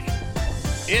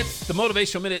It's the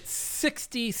Motivational Minute,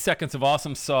 60 seconds of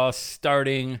awesome sauce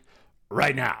starting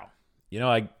right now. You know,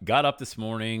 I got up this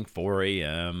morning, 4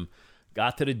 a.m.,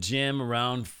 got to the gym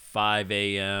around 5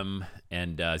 a.m.,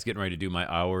 and I was getting ready to do my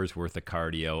hour's worth of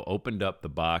cardio, opened up the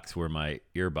box where my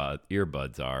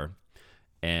earbuds are,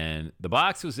 and the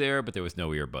box was there, but there was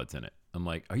no earbuds in it. I'm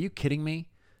like, are you kidding me?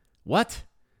 What?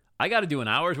 I got to do an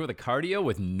hour's worth of cardio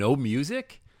with no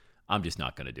music? I'm just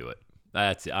not going to do it.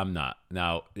 I'm not.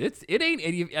 Now, it ain't,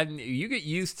 you get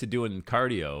used to doing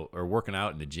cardio or working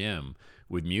out in the gym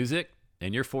with music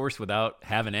and you're forced without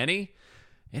having any,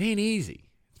 it ain't easy.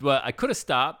 But I could have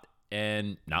stopped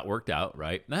and not worked out,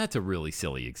 right? That's a really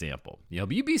silly example.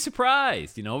 But you'd be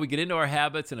surprised. We get into our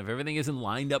habits, and if everything isn't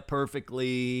lined up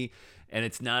perfectly and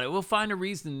it's not, we'll find a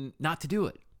reason not to do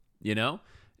it,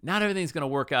 Not everything's going to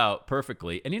work out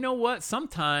perfectly. And you know what?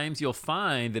 Sometimes you'll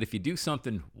find that if you do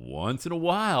something once in a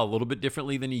while, a little bit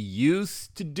differently than you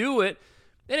used to do it,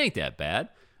 it ain't that bad.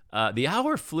 The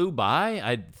hour flew by.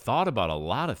 I'd thought about a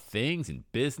lot of things in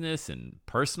business and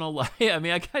personal life. I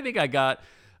mean, I think I got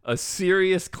a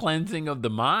serious cleansing of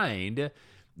the mind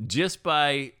just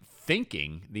by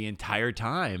thinking the entire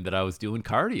time that I was doing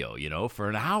cardio, for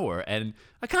an hour. And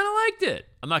I kind of liked it.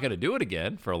 I'm not going to do it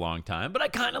again for a long time, but I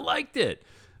kind of liked it.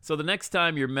 So the next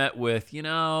time you're met with,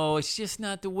 it's just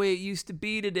not the way it used to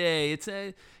be today. It's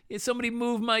somebody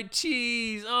moved my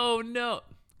cheese. Oh, no.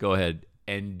 Go ahead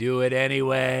and do it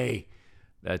anyway.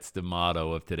 That's the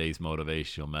motto of today's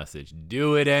motivational message.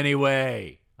 Do it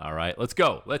anyway. All right, let's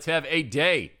go. Let's have a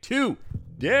day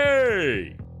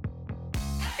today.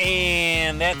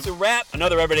 And that's a wrap.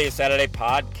 Another Everyday is Saturday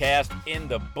podcast in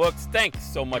the books. Thanks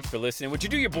so much for listening. Would you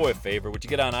do your boy a favor? Would you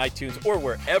get on iTunes or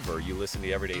wherever you listen to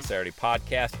the Everyday Saturday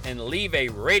podcast and leave a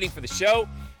rating for the show?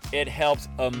 It helps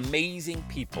amazing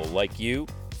people like you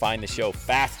find the show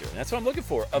faster. And that's what I'm looking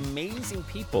for, amazing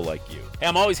people like you. Hey,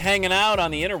 I'm always hanging out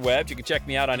on the interwebs. You can check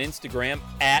me out on Instagram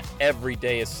at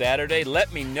Everyday is Saturday.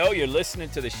 Let me know you're listening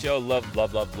to the show.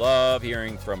 Love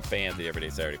hearing from fans of the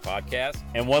Everyday Saturday podcast.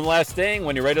 And one last thing,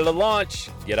 when you're ready to launch,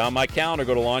 get on my calendar,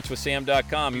 go to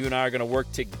launchwithsam.com. You and I are going to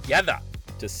work together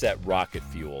to set rocket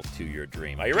fuel to your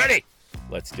dream. Are you ready?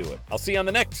 Let's do it. I'll see you on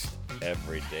the next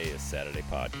Everyday is Saturday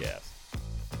podcast.